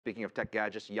Speaking of tech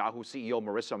gadgets, Yahoo CEO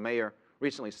Marissa Mayer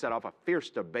recently set off a fierce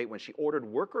debate when she ordered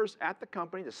workers at the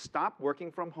company to stop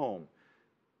working from home.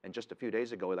 And just a few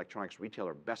days ago, electronics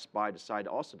retailer Best Buy decided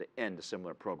also to end a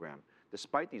similar program.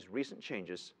 Despite these recent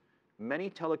changes,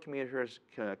 many telecommuters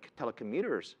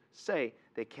say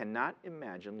they cannot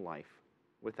imagine life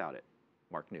without it.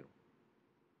 Mark Niu.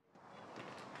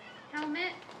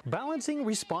 Helmet. Balancing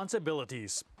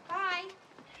responsibilities. Bye.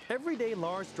 Every day,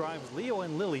 Lars drives Leo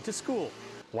and Lily to school.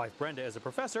 Wife Brenda is a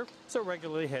professor, so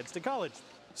regularly heads to college.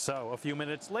 So a few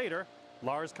minutes later,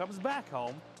 Lars comes back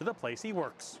home to the place he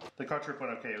works. The car trip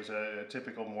went okay. It was a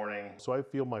typical morning. So I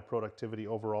feel my productivity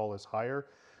overall is higher,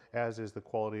 as is the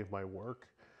quality of my work.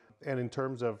 And in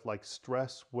terms of like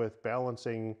stress with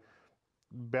balancing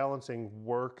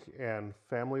work and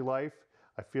family life,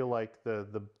 I feel like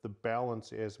the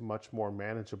balance is much more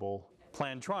manageable.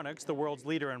 Plantronics, the world's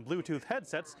leader in Bluetooth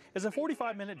headsets, is a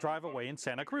 45-minute drive away in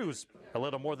Santa Cruz. A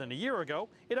little more than a year ago,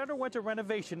 it underwent a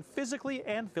renovation physically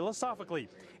and philosophically.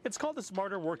 It's called the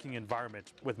Smarter Working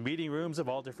Environment, with meeting rooms of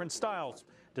all different styles,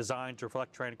 designed to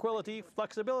reflect tranquility,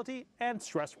 flexibility, and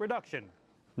stress reduction.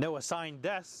 No assigned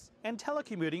desks, and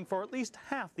telecommuting for at least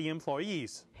half the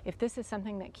employees. If this is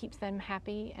something that keeps them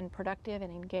happy and productive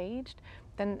and engaged,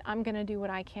 then I'm going to do what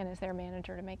I can as their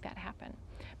manager to make that happen.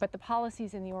 But the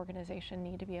policies in the organization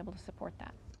need to be able to support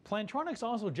that. Plantronics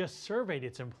also just surveyed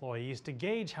its employees to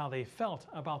gauge how they felt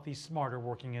about the smarter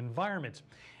working environment.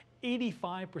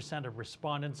 85% of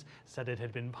respondents said it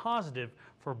had been positive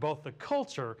for both the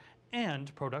culture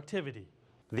and productivity.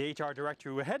 The HR director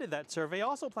who headed that survey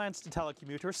also plans to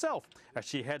telecommute herself as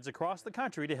she heads across the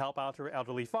country to help out her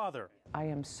elderly father. I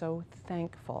am so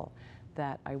thankful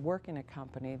that I work in a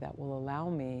company that will allow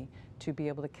me to be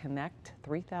able to connect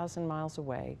 3,000 miles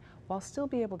away while still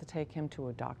be able to take him to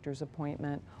a doctor's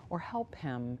appointment or help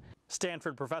him.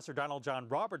 Stanford professor Donald John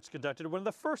Roberts conducted one of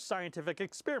the first scientific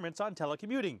experiments on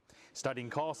telecommuting, studying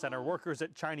call center workers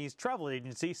at Chinese travel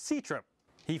agency Ctrip.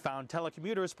 He found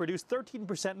telecommuters produced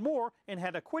 13% more and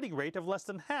had a quitting rate of less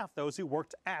than half those who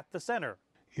worked at the center.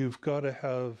 You've got to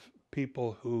have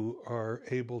people who are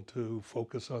able to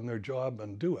focus on their job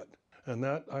and do it. And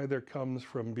that either comes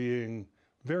from being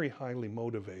very highly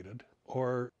motivated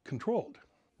or controlled.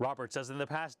 Roberts says in the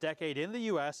past decade in the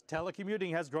U.S.,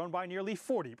 telecommuting has grown by nearly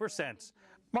 40%.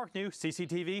 Mark Niu,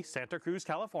 CCTV, Santa Cruz,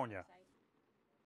 California.